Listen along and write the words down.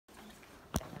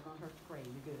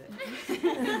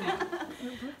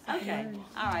Okay.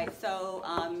 All right. So,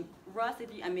 Russ,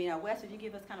 Wes, if you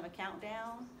give us kind of a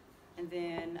countdown, and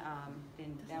then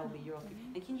that will be your.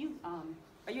 And can you, are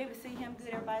you able to see him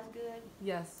good? Everybody's good?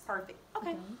 Yes. Perfect.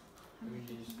 Okay. We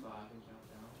can use 5 and count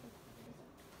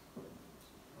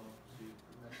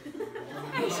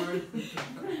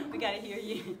down. We got to hear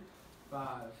you.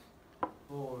 5,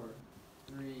 4,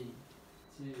 3,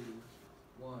 2,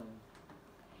 1.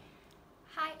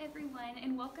 Hi everyone,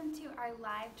 and welcome to our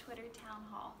live Twitter town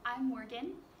hall. I'm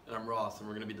Morgan. And I'm Ross, and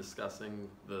we're going to be discussing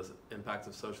the impacts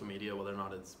of social media, whether or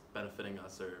not it's benefiting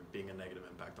us or being a negative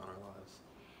impact on our lives.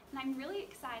 And I'm really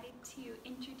excited to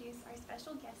introduce our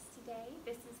special guest today.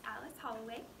 This is Alice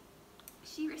Holloway.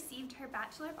 She received her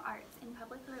Bachelor of Arts in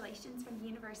Public Relations from the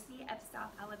University of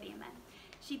South Alabama.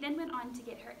 She then went on to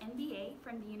get her MBA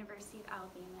from the University of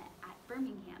Alabama at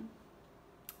Birmingham.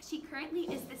 She currently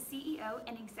is the CEO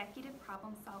and executive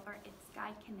problem solver at Sky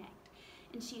Connect,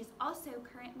 and she is also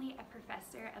currently a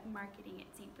professor of marketing at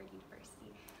St. Bird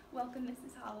University. Welcome,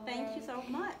 Mrs. Holloway. Thank you so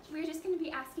much. We're just going to be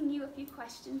asking you a few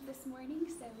questions this morning,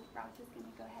 so Ross is going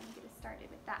to go ahead and get us started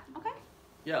with that. Okay.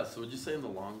 Yeah, so would you say in the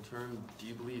long term, do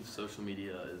you believe social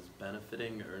media is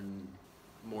benefiting or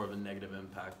more of a negative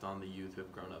impact on the youth who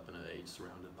have grown up in an age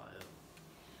surrounded by it?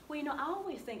 Well, I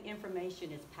always think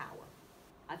information is power.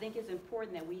 I think it's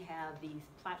important that we have these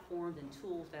platforms and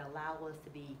tools that allow us to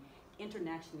be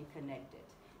internationally connected.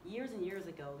 Years and years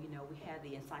ago, we had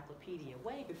the encyclopedia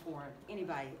way before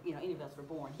anybody, any of us were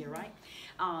born here, right?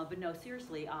 But no,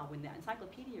 seriously, when the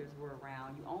encyclopedias were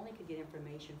around, you only could get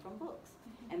information from books.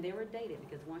 And they were dated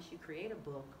because once you create a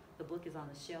book, the book is on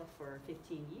the shelf for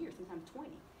 15 years, sometimes 20.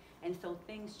 And so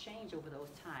things change over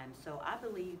those times. So I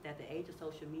believe that the age of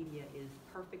social media is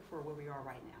perfect for where we are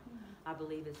right now. I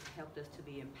believe it's helped us to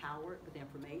be empowered with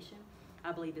information.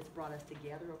 I believe it's brought us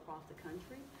together across the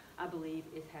country. I believe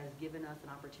it has given us an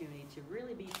opportunity to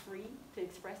really be free to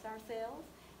express ourselves.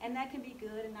 And that can be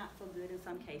good and not so good in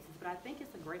some cases. But I think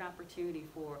it's a great opportunity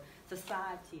for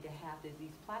society to have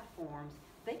these platforms.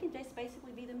 They can just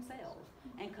basically be themselves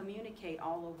and communicate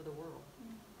all over the world.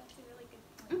 That's a really good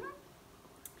point.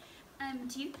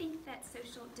 Do you think that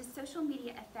does social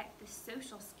media affect the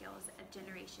social skills of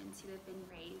generations who have been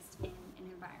raised in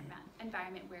an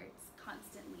environment where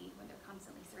they're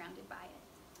constantly surrounded by it?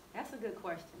 That's a good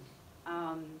question.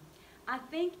 I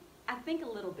think a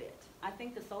little bit. I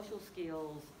think the social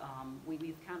skills,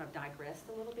 we've kind of digressed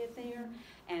a little bit there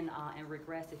and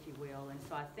regressed, if you will. And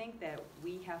so I think that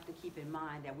we have to keep in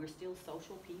mind that we're still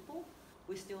social people.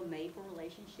 We're still made for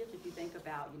relationships. If you think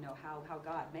about, how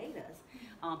God made us,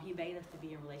 He made us to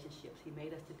be in relationships. He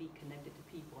made us to be connected to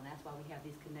people, and that's why we have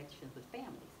these connections with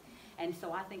families. And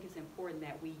so I think it's important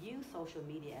that we use social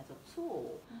media as a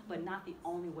tool, but not the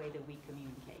only way that we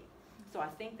communicate. So I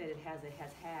think that it has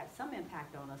had some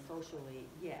impact on us socially,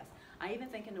 yes. I even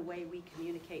think in the way we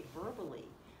communicate verbally,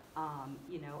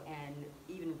 and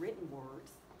even written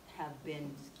words have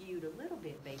been skewed a little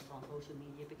bit based on social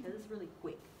media because it's really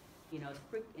quick. It's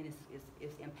quick and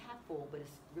it's impactful, but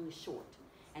it's really short.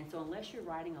 And so unless you're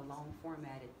writing a long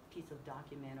formatted piece of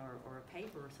document or a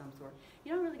paper of some sort,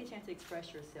 you don't really get a chance to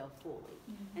express yourself fully.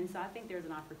 And so I think there's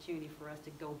an opportunity for us to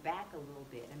go back a little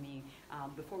bit.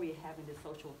 Before we were having this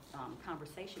social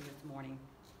conversation this morning,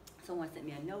 someone sent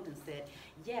me a note and said,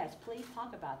 yes, please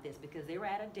talk about this, because they were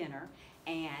at a dinner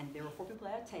and there were 4 people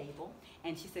at a table,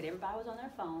 and she said everybody was on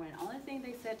their phone, and the only thing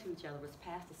they said to each other was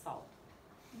pass the salt.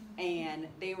 And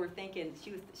they were thinking,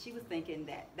 she was thinking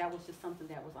that was just something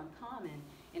that was uncommon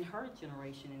in her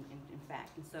generation, in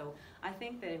fact. And so I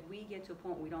think that if we get to a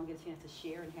point where we don't get a chance to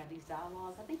share and have these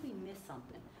dialogues, I think we miss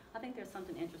something. I think there's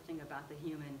something interesting about the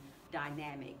human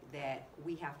dynamic that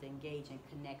we have to engage and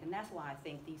connect. And that's why I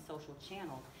think these social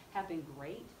channels have been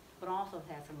great, but also have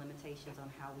had some limitations on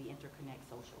how we interconnect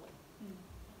socially.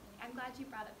 I'm glad you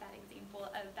brought up that example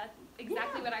of that's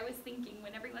exactly what I was thinking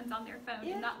when everyone's on their phone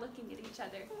and not looking at each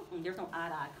other. There's no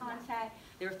eye-to-eye contact.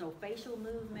 There's no facial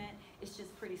movement. It's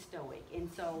just pretty stoic. And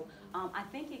so I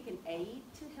think it can aid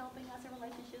to helping us in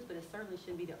relationships, but it certainly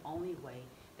shouldn't be the only way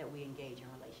that we engage in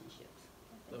relationships.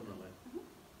 Definitely.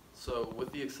 So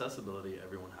with the accessibility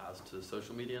everyone has to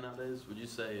social media nowadays, would you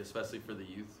say, especially for the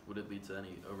youth, would it lead to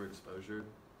any overexposure?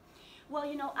 Well,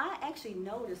 I actually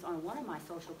noticed on one of my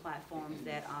social platforms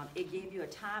that it gave you a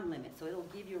time limit, so it'll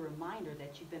give you a reminder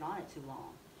that you've been on it too long,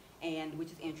 and which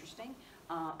is interesting.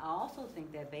 I also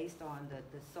think that based on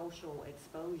the social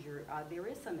exposure, there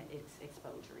is some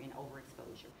exposure and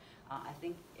overexposure. I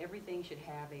think everything should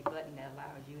have a button that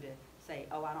allows you to say,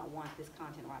 oh, I don't want this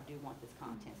content, or I do want this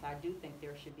content. So I do think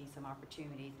there should be some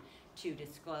opportunities to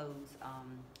disclose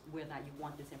whether or not you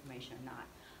want this information or not.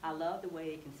 I love the way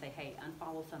it can say, hey,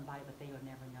 unfollow somebody, but they will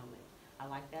never know it. I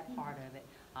like that part of it.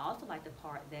 I also like the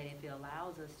part that if it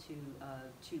allows us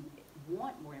to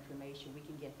want more information, we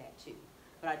can get that too.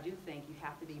 But I do think you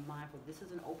have to be mindful. This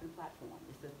is an open platform.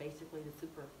 This is basically the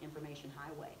super information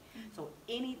highway. So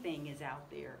anything is out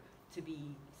there to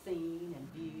be seen and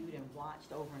viewed and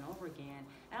watched over and over again.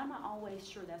 And I'm not always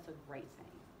sure that's a great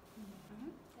thing.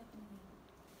 Definitely.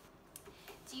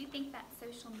 Do you think that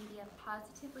social media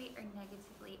positively or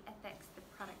negatively affects the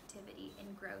productivity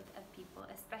and growth of people,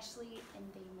 especially in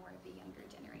the more of the younger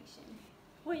generation?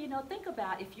 Well, you know, think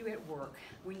about if you're at work.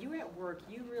 When you're at work,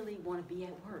 you really want to be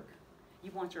at work. You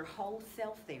want your whole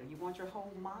self there. You want your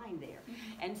whole mind there.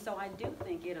 And so I do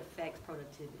think it affects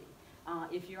productivity.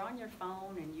 If you're on your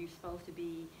phone and you're supposed to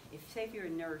be, say if you're a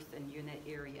nurse and you're in that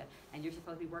area and you're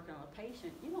supposed to be working on a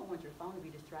patient, you don't want your phone to be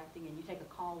distracting, and you take a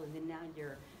call and then now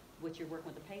you're working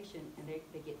with the patient and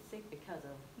they get sick because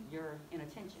of your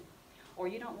inattention. Or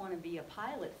you don't want to be a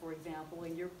pilot, for example,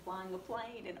 and you're flying a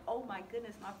plane and, oh my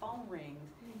goodness, my phone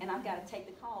rings and I've got to take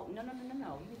the call. No,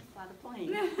 you need to fly the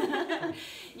plane.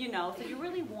 You know, so you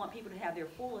really want people to have their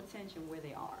full attention where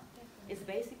they are. It's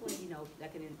basically, you know,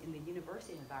 like in the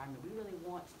university environment, we really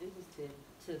want students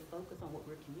to focus on what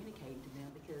we're communicating to them,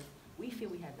 because we feel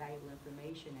we have valuable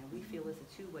information and we feel it's a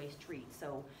two-way street.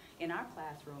 So in our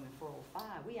classroom in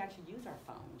 405, we actually use our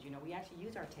phones, you know, we actually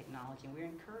use our technology, and we're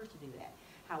encouraged to do that.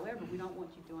 However, we don't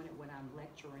want you doing it when I'm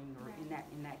lecturing or in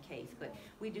that case. But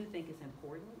we do think it's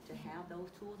important to have those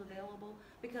tools available,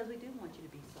 because we do want you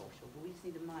to be social. But we just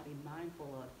need to be mindful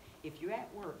of, if you're at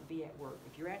work, be at work.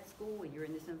 If you're at school and you're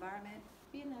in this environment,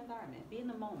 be in the environment. Be in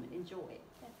the moment. Enjoy it.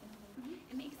 Definitely.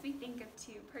 It makes me think of,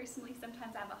 too, personally,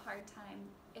 sometimes I have a hard time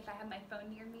if I have my phone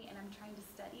near me and I'm trying to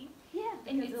study. Yeah,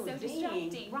 And because it's it'll so ding.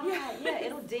 distracting. Right, yeah,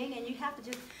 it'll ding, and you have to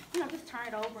just, you know, just turn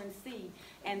it over and see.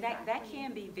 And that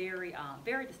can be very,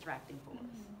 very distracting for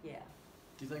us. Yeah.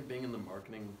 Do you think being in the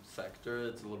marketing sector,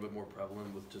 it's a little bit more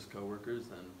prevalent with just coworkers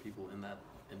than people in that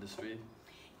industry?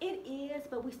 It is,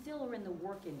 but we still are in the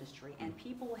work industry, and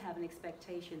people have an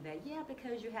expectation that, yeah,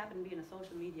 because you happen to be in a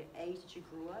social media age that you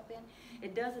grew up in,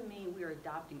 it doesn't mean we are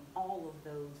adopting all of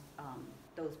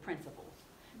those principles.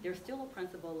 There's still a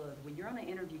principle of, when you're on an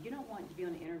interview, you don't want to be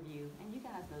on an interview, and you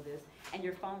guys know this, and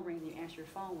your phone rings and you answer your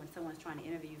phone when someone's trying to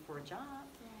interview you for a job,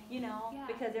 you know,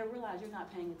 because they'll realize you're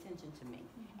not paying attention to me.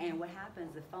 And what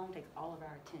happens, the phone takes all of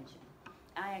our attention.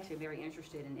 I actually am very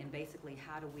interested in basically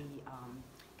how do we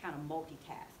kind of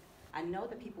multitask. I know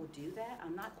that people do that.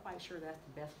 I'm not quite sure that's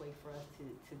the best way for us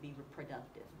to be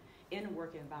productive in a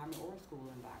work environment or a school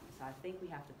environment. So I think we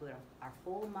have to put our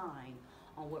full mind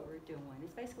on what we're doing.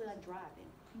 It's basically like driving.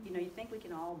 You know, you think we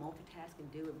can all multitask and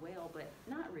do it well, but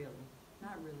not really.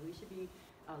 Not really. We should be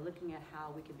looking at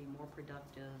how we can be more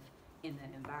productive in the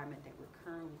environment that we're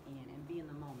currently in, and be in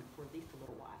the moment for at least a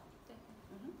little while.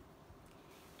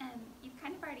 You've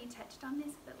kind of already touched on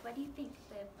this, but what do you think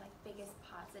the biggest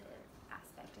positive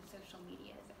aspect of social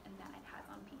media is, and that it has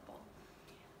on people?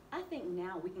 I think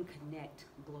now we can connect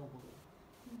globally.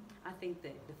 I think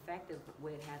that the fact of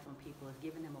what it has on people is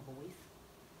giving them a voice.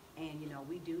 And, you know,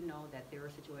 we do know that there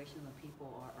are situations where people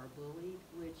are bullied,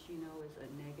 which, you know, is a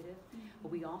negative.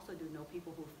 But we also do know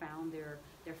people who found their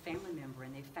family member,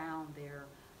 and they found their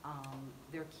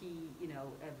key, you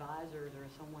know, advisors or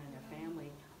someone in their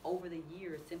family over the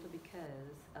years, simply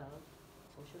because of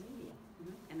social media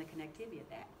and the connectivity of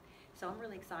that. So I'm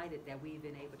really excited that we've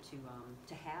been able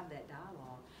to have that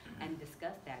dialogue and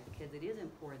discuss that, because it is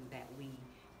important that we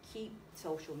keep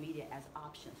social media as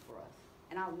options for us.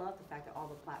 And I love the fact that all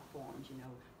the platforms, you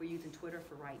know, we're using Twitter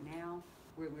for right now,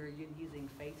 we're using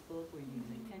Facebook, we're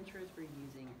using Pinterest, we're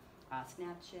using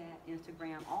Snapchat,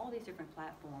 Instagram, all these different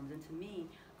platforms. And to me,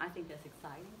 I think that's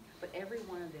exciting, but every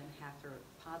one of them has their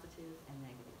positives and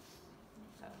negatives.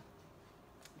 So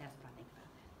that's what I think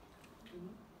about that.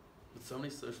 With so many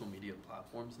social media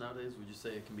platforms nowadays, would you say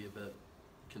it can be a bit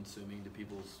consuming to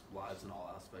people's lives in all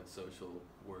aspects, social,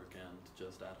 work, and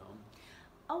just at home?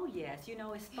 Oh yes, you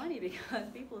know, it's funny because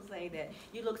people say that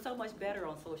you look so much better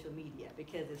on social media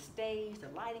because it's staged, the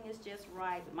lighting is just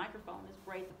right, the microphone is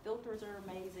great, the filters are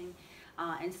amazing.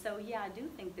 And so, yeah, I do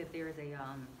think that there's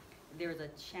a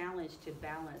challenge to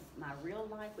balance my real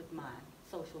life with my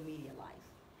social media life.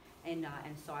 And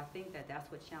so I think that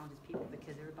that's what challenges people,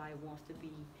 because everybody wants to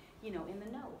be, you know, in the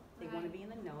know. They want to be in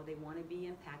the know. They want to be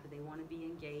impacted. They want to be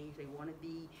engaged. They want to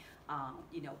be,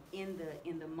 you know, in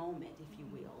the moment, if you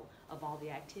will, of all the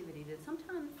activities. And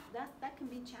sometimes that can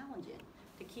be challenging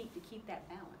to keep that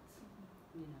balance.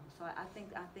 you know. So I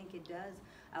think it does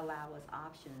allow us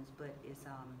options, but it's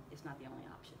not the only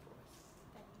option for us.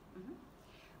 Mhm.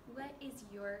 What is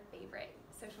your favorite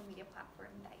social media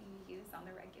platform that you use on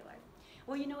the regular?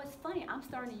 Well, you know, it's funny. I'm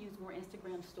starting to use more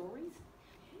Instagram stories,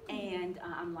 and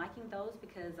I'm liking those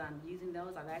because I'm using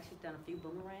those. I've actually done a few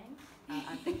boomerangs.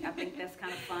 I think that's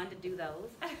kind of fun to do those.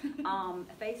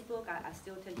 Facebook, I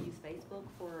still tend to use Facebook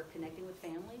for connecting with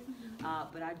families,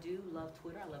 but I do love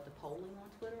Twitter. I love the polling on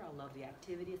Twitter. I love the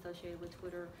activity associated with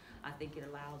Twitter. I think it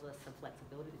allows us some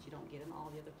flexibility that you don't get in all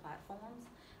the other platforms.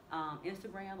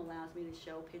 Instagram allows me to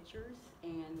show pictures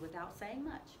and without saying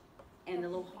much. And the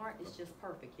little heart is just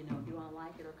perfect, you know, if you want to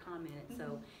like it or comment it.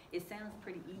 So it sounds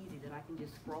pretty easy that I can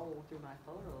just scroll through my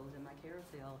photos and my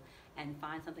carousel and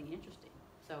find something interesting.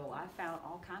 So I found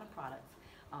all kind of products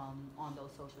on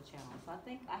those social channels. So I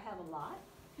think I have a lot,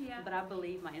 but I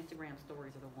believe my Instagram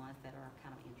stories are the ones that are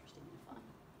kind of interesting and fun.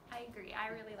 I agree. I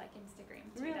really like Instagram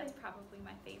too. Really? That's probably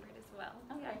my favorite as well.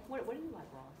 Okay. What do you like,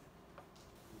 Ross?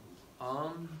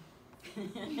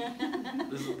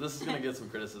 This is gonna get some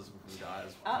criticism from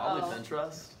guys. Probably Uh-oh.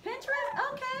 Pinterest.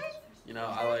 Pinterest? Okay. You know,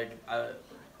 I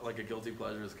like a guilty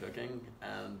pleasure is cooking,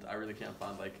 and I really can't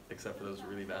find except for those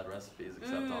really bad recipes,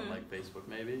 except on Facebook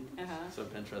maybe. So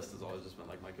Pinterest has always just been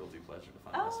like my guilty pleasure to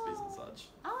find recipes and such.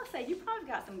 I would say you probably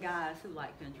got some guys who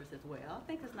like Pinterest as well. I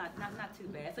think it's not too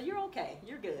bad. So you're okay.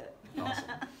 You're good. Awesome.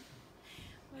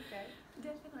 Okay.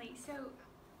 Definitely. So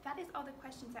that is all the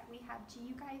questions that we have. Do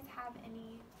you guys have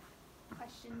any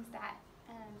questions that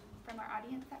from our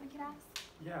audience that we could ask?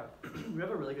 Yeah, we have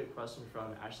a really good question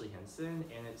from Ashley Henson,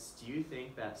 and it's, do you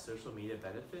think that social media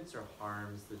benefits or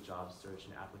harms the job search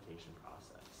and application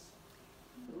process?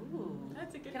 Ooh.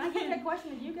 That's a good Can I get that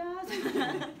question to you guys?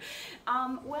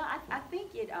 Well, I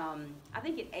think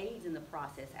it aids in the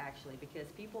process actually, because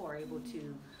people are able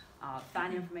to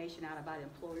find information out about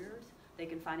employers. They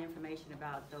can find information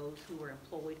about those who are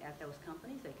employed at those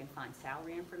companies. They can find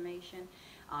salary information.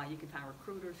 You can find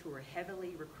recruiters who are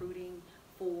heavily recruiting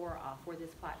for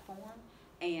this platform,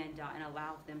 and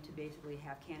allow them to basically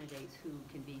have candidates who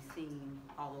can be seen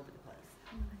all over the place.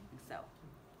 And so,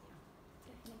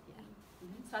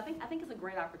 so I think it's a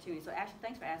great opportunity. So Ashley,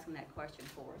 thanks for asking that question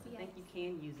for us. I think you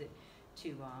can use it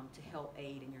to help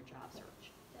aid in your job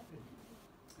search.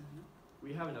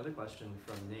 We have another question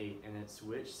from Nate, and it's,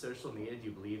 which social media do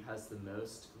you believe has the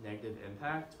most negative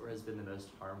impact or has been the most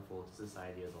harmful to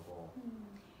society as a whole?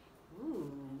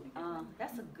 Ooh,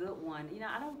 that's a good one. You know,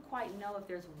 I don't quite know if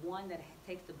there's one that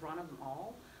takes the brunt of them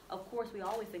all. Of course, we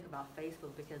always think about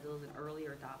Facebook because it was an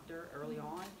earlier adopter early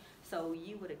on. So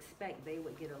you would expect they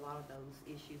would get a lot of those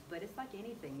issues. But it's like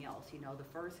anything else, you know, the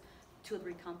first 2 or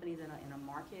 3 companies in a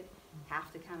market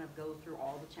have to kind of go through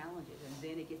all the challenges, and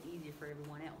then it gets easier for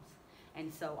everyone else.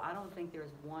 And so I don't think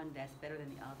there's one that's better than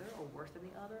the other or worse than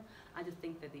the other. I just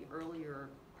think that the earlier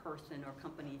person or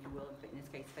company, if you will, in this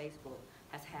case Facebook,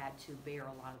 has had to bear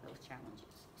a lot of those challenges.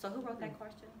 So who wrote that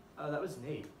question? That was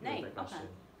Nate. Who wrote Nate, that question. okay.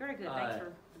 Very good, thanks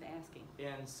for asking.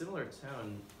 And similar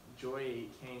tone, Joy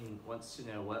Kane wants to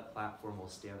know what platform will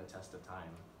stand the test of time.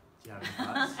 Do you have any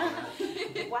thoughts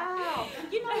on that? Wow.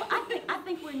 You know, I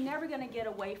think we're never going to get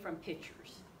away from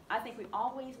pictures. I think we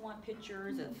always want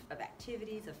pictures of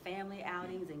activities, of family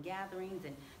outings and gatherings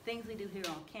and things we do here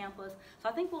on campus. So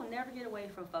I think we'll never get away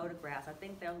from photographs. I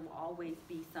think there will always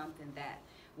be something that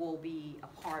will be a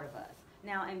part of us.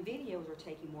 Now, and videos are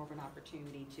taking more of an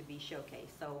opportunity to be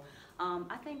showcased. So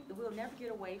I think that we'll never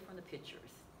get away from the pictures.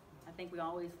 I think we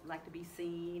always like to be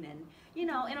seen and, you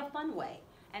know, in a fun way,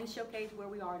 and showcase where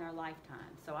we are in our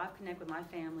lifetime. So I've connected with my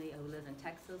family who lives in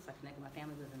Texas. I connect with my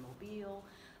family who lives in Mobile.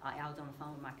 I was on the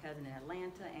phone with my cousin in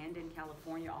Atlanta and in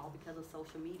California, all because of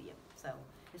social media. So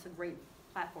it's a great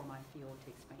platform, I feel, to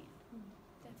expand.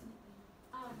 Definitely.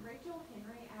 Rachel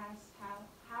Henry asked,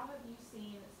 how have you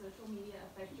seen social media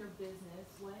affect your business?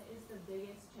 What is the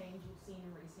biggest change you've seen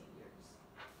in recent years?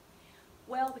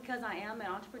 Well, because I am an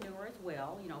entrepreneur as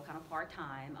well, you know, kind of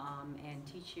part-time, and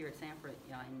teach here at Sanford,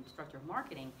 you know, instructor of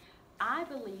marketing, I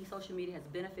believe social media has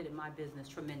benefited my business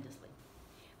tremendously.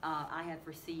 I have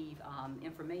received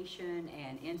information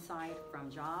and insight from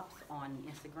jobs on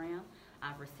Instagram.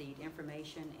 I've received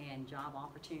information and job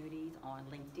opportunities on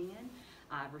LinkedIn.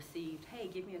 I've received, hey,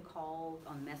 give me a call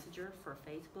on Messenger for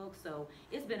Facebook. So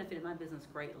it's benefited my business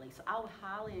greatly. So I would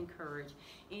highly encourage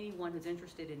anyone who's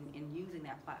interested in using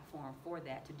that platform for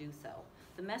that to do so.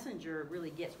 The Messenger really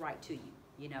gets right to you.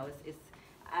 You know,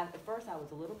 at first I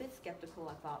was a little bit skeptical.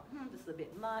 I thought, this is a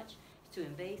bit much. It's too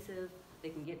invasive. They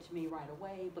can get to me right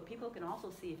away. But people can also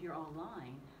see if you're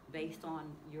online based on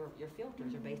your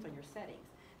filters or based on your settings.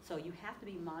 So you have to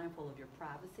be mindful of your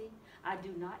privacy. I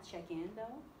do not check in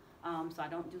though. So I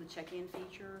don't do the check-in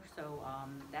feature. So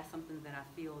that's something that I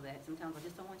feel that sometimes I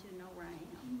just don't want you to know where I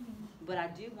am. But I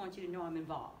do want you to know I'm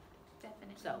involved.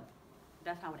 Definitely. So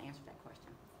that's how I would answer that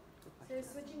question. Good So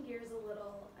question. switching gears a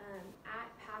little, at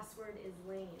Password is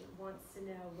Lane wants to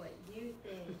know what you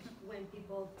think when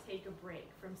people take a break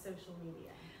from social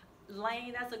media.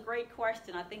 Lane, that's a great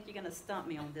question. I think you're going to stump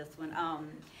me on this one.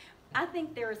 I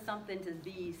think there is something to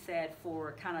be said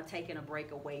for kind of taking a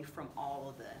break away from all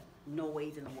of the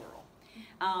noise in the world.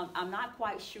 I'm not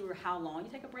quite sure how long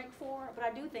you take a break for, but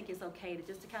I do think it's okay to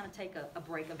just to kind of take a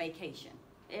break, a vacation.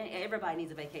 Everybody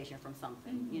needs a vacation from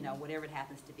something, you know, whatever it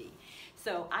happens to be.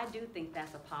 So I do think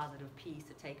that's a positive piece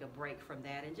to take a break from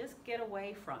that and just get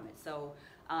away from it. So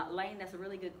Lane, that's a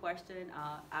really good question.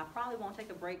 I probably won't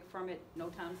take a break from it no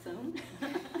time soon.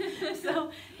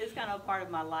 So it's kind of a part of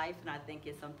my life, and I think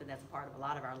it's something that's a part of a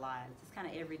lot of our lives. It's kind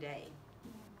of every day.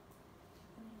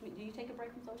 Do you take a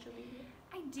break from social media?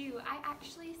 I do. I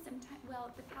actually sometimes,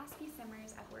 well, the past few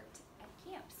summers I've worked at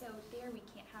camp, so there we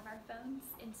can't have our phones,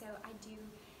 and so I do.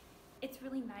 It's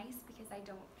really nice because I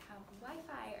don't have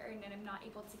Wi-Fi and I'm not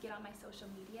able to get on my social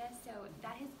media, so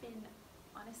that has been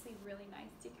honestly really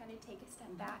nice to kind of take a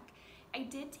step back. I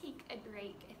did take a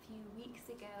break a few weeks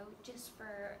ago just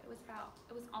for, it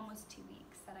was almost 2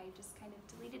 weeks that I just kind of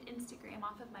deleted Instagram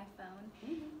off of my phone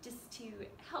just to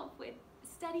help with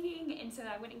studying and so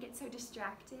that I wouldn't get so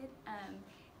distracted.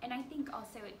 And I think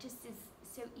also it just is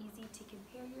so easy to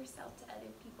compare yourself to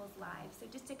other people's lives. So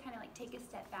just to kind of like take a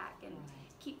step back and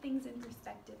keep things in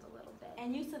perspective a little bit.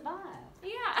 And you survived.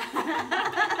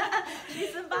 Yeah. She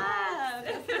survived.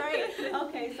 That's great.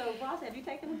 Okay, so Ross, have you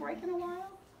taken a break in a while?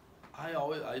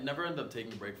 I never end up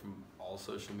taking a break from all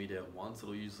social media at once.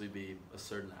 It'll usually be a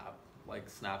certain app, like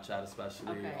Snapchat especially.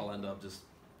 Okay. I'll end up just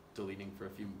deleting for a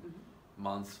few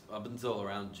months. Up until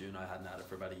around June, I hadn't had it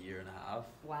for about 1.5 years.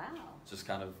 Wow. Just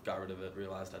kind of got rid of it,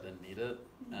 realized I didn't need it,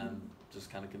 and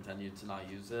just kind of continued to not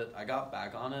use it. I got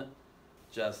back on it.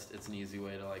 Just it's an easy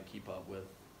way to like keep up with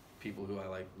people who I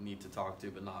like need to talk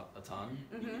to, but not a ton.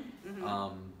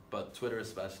 But Twitter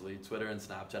especially, Twitter and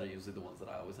Snapchat are usually the ones that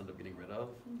I always end up getting rid of.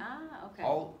 Ah, okay.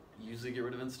 I'll usually get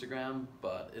rid of Instagram,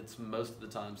 but it's most of the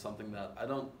time something that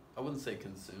I wouldn't say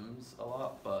consumes a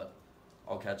lot, but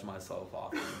I'll catch myself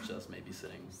often just maybe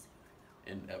sitting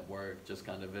at work, just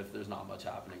kind of, if there's not much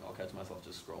happening, I'll catch myself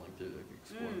just scrolling through the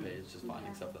explore page, just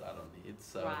finding stuff that I don't need.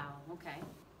 So wow, okay.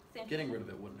 getting rid of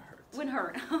it wouldn't hurt. Wouldn't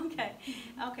hurt. Okay.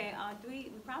 Okay,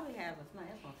 we probably have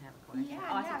somebody else wants to have a question. Yeah,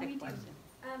 I should yeah, take we a do. question.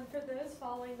 For those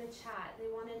following the chat, they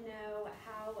want to know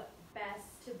how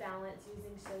best to balance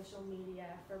using social media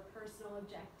for personal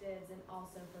objectives and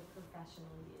also for professional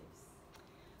use.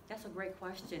 That's a great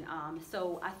question.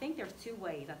 So I think there's two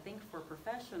ways. I think for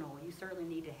professional, you certainly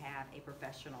need to have a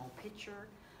professional picture,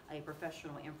 a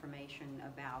professional information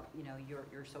about, you know,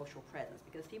 your social presence,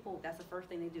 because people, that's the first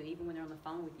thing they do, even when they're on the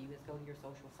phone with you, is go to your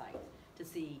social sites to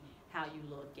see how you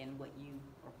look and what you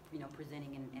are, you know,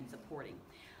 presenting and supporting.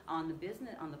 On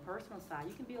the personal side,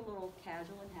 you can be a little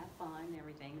casual and have fun and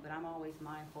everything, but I'm always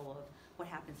mindful of what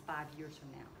happens 5 years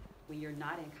from now, when you're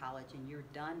not in college and you're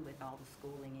done with all the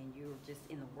schooling and you're just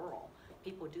in the world.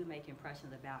 People do make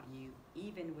impressions about you,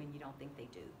 even when you don't think they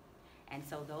do. And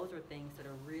so those are things that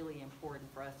are really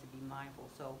important for us to be mindful.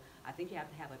 So I think you have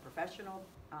to have a professional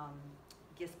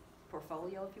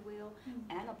portfolio, if you will,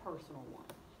 and a personal one,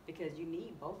 because you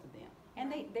need both of them.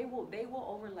 And they will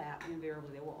overlap,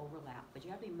 invariably they will overlap, but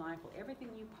you have to be mindful. Everything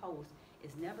you post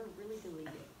is never really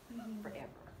deleted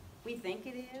forever. We think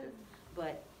it is,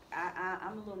 but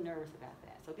I'm a little nervous about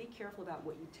that. So be careful about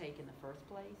what you take in the first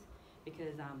place,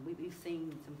 because we've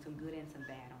seen some good and some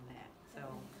bad on that. So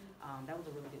that was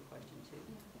a really good question too.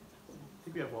 I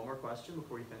think we have one more question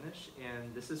before we finish,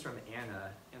 and this is from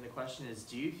Anna. And the question is,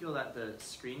 do you feel that the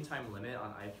screen time limit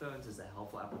on iPhones is a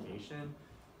helpful application?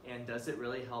 And does it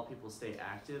really help people stay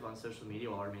active on social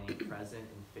media while remaining present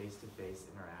in face-to-face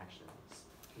interactions?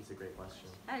 It's a great question.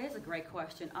 That is a great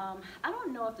question. I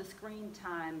don't know if the screen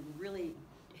time really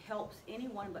helps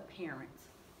anyone but parents.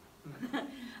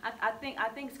 I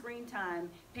think screen time,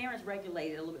 parents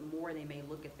regulate it a little bit more, and they may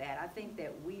look at that. I think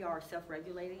that we are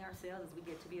self-regulating ourselves as we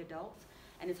get to be adults,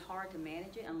 and it's hard to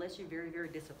manage it unless you're very, very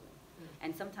disciplined.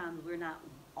 And sometimes we're not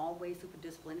always super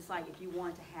disciplined. It's like if you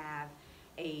want to have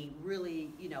a really,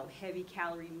 you know, heavy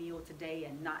calorie meal today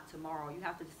and not tomorrow, you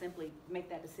have to simply make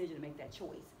that decision and make that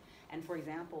choice. And for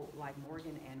example, like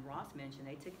Morgan and Ross mentioned,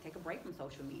 they take a break from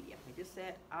social media. They just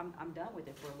said, I'm done with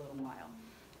it for a little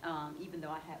while. Even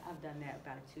though I've done that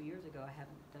about 2 years ago, I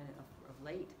haven't done it of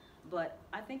late. But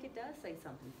I think it does say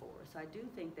something for us. So I do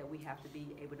think that we have to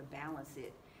be able to balance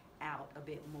it out a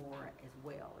bit more as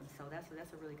well? And so that's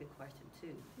a really good question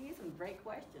too. These are some great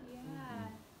questions. Yeah,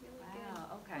 really Wow, good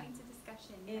okay. points of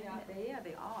discussion. Yeah,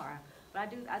 they are.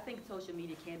 But I think social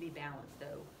media can be balanced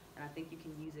though, and I think you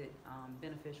can use it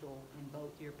beneficial in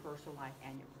both your personal life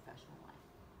and your professional life.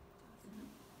 Awesome.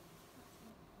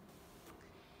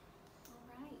 All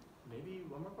right, Maybe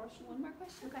one more question? one more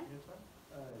question. Okay. You have time?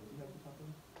 Do you have the top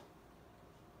one?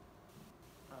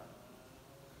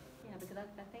 Yeah, because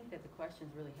I think that the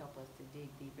questions really help us to dig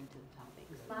deep into the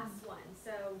topics. Last one.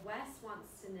 So Wes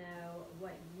wants to know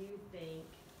what you think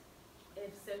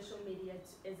if social media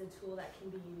is a tool that can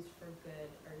be used for good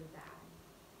or bad.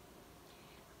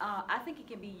 I think it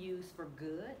can be used for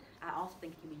good. I also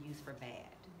think it can be used for bad.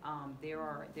 There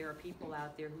are people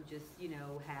out there who just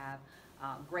have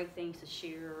great things to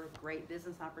share, great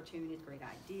business opportunities, great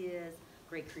ideas,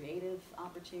 great creative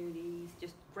opportunities,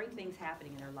 just great things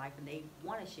happening in their life, and they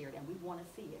want to share it, and we want to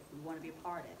see it. We want to be a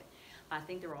part of it. I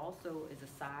think there also is a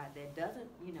side that doesn't,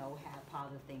 have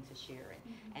positive things to share it,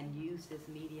 and use this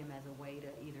medium as a way to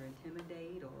either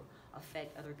intimidate or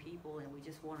affect other people, and we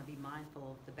just want to be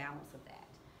mindful of the balance of that.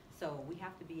 So we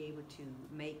have to be able to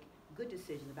make good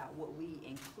decisions about what we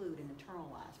include and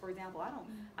internalize. For example,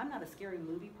 I'm not a scary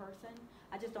movie person.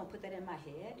 I just don't put that in my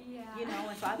head. Yeah. And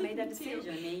so I've made that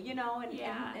decision. And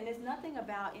Yeah. and it's nothing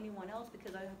about anyone else,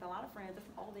 because I have a lot of friends, that's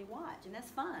all they watch, and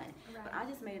that's fine. But I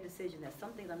just made a decision that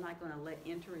some things I'm not going to let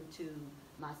enter into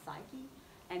my psyche.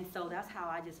 And so that's how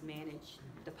I just manage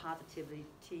the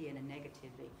positivity and the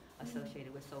negativity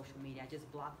associated with social media. I just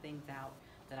block things out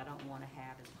that I don't want to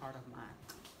have as part of my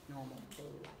normal daily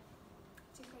life.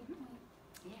 It's a great point.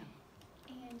 Yeah.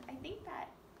 And I think that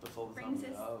That's all the time brings we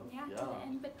us have. to the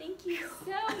end. But thank you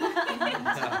so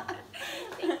much.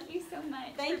 Thank you so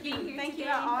much. Thank for being you. here Thank you,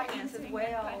 today our and for audience as answering my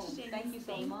well. questions. Thank you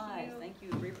so much. You. Thank you.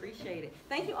 We appreciate it.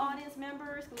 Thank you, audience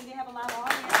members. We didn't have a lot of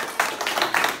audience.